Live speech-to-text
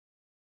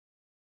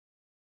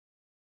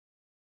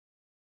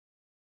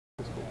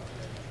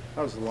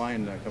How's the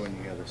line coming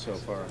together so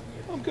far?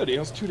 I'm good.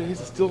 It's 2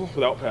 days. It's still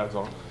without pads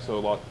on, so a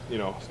lot.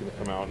 It's going to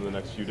come out in the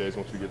next few days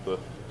once we get the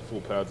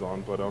full pads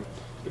on. But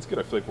it's good.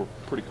 I feel like we're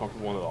pretty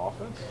comfortable in the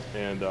offense,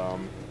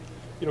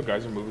 and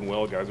guys are moving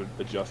well. Guys are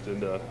adjusting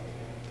to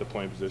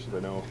playing positions. I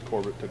know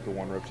Corbett took the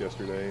 1 reps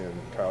yesterday, and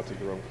Kyle took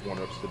the 1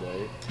 reps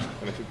today.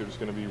 And I think they're just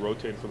going to be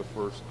rotating for the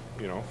first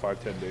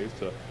 5-10 days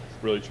to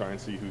really try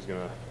and see who's going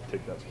to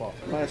take that spot.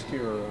 Last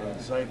year,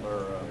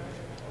 Zeitler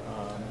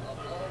um,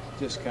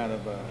 just kind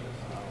of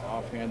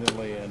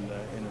offhandedly and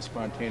in a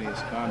spontaneous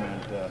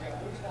comment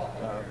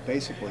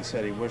basically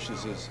said he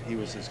wishes he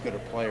was as good a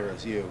player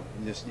as you.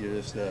 You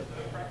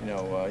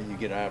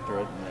get after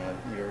it,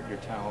 and your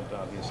talent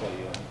obviously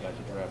got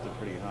you drafted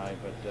pretty high.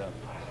 But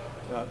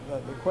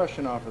the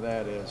question off of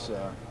that is,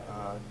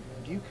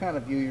 do you kind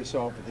of view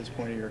yourself at this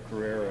point in your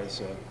career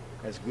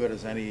as good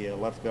as any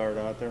left guard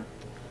out there?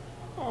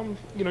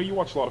 You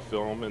watch a lot of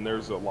film, and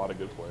there's a lot of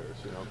good players.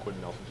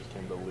 Quentin Nelson just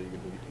came to the league,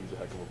 and he's a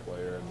heck of a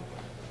player.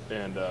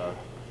 And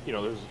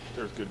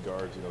there's good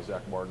guards.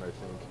 Zach Martin, I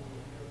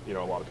think, a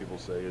lot of people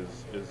say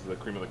is the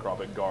cream of the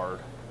crop at guard,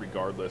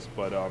 regardless.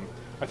 But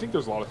I think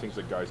there's a lot of things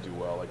that guys do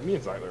well. Like me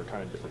and Zeitler are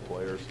kind of different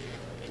players.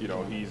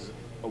 He's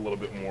a little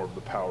bit more of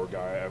the power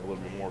guy. I have a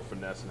little bit more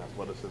finesse and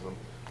athleticism.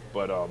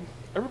 But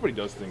everybody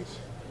does things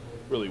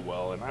really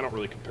well, and I don't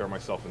really compare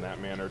myself in that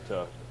manner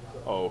to,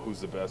 who's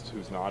the best,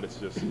 who's not. It's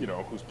just,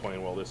 who's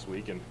playing well this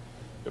week. And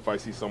if I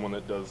see someone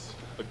that does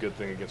a good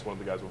thing against one of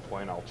the guys we're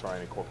playing, I'll try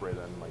and incorporate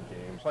that in my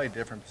game. Play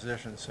different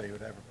positions, so you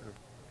would have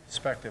a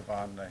perspective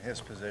on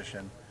his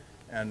position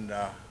and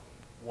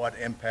what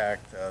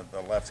impact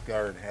the left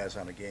guard has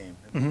on a game.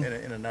 Mm-hmm.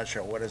 In a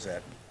nutshell, what is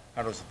that?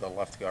 How does the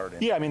left guard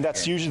impact? Yeah, I mean,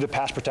 that's usually the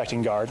pass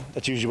protecting guard.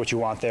 That's usually what you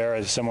want there.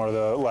 As similar to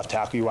the left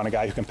tackle, you want a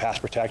guy who can pass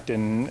protect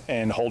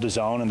and hold his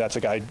own, and that's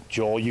a guy,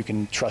 Joel, you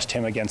can trust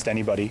him against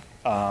anybody.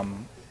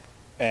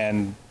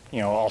 And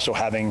also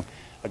having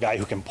a guy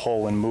who can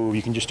pull and move,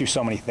 you can just do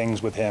so many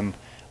things with him.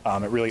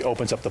 It really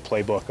opens up the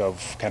playbook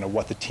of kind of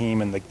what the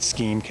team and the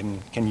scheme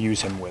can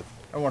use him with.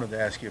 I wanted to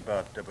ask you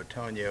about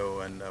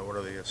Bitonio and what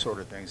are the sort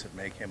of things that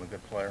make him a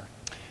good player?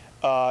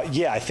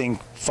 Yeah, I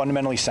think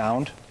fundamentally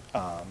sound,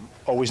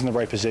 always in the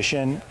right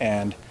position,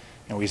 and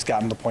he's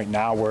gotten to the point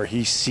now where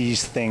he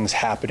sees things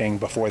happening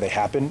before they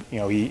happen.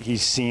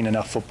 He's seen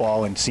enough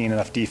football and seen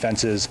enough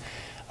defenses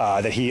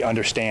that he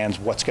understands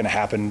what's going to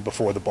happen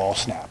before the ball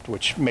snapped,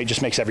 which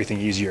just makes everything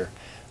easier.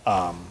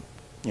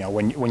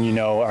 When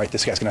all right,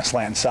 this guy's going to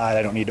slant inside,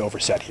 I don't need to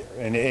overset here.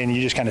 And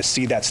you just kind of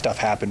see that stuff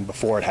happen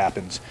before it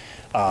happens.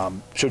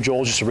 So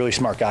Joel's just a really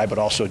smart guy, but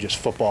also just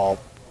football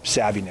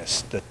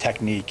savviness. The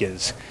technique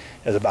is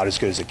about as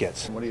good as it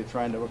gets. What are you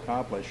trying to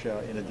accomplish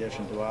in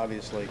addition to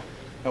obviously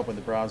helping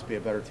the Browns be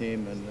a better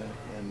team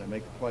and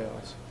make the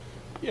playoffs?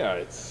 Yeah,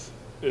 it's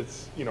we're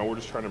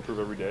just trying to improve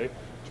every day,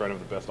 trying to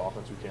have the best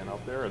offense we can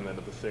out there, and then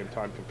at the same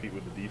time compete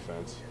with the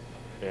defense.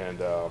 And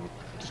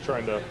just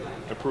trying to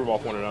improve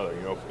off one another.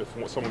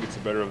 If someone gets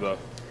the better of the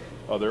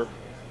other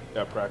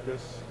at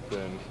practice,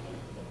 then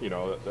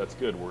that's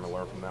good. We're going to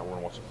learn from that. We're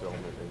going to watch the film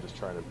and just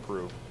try and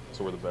improve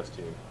so we're the best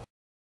team.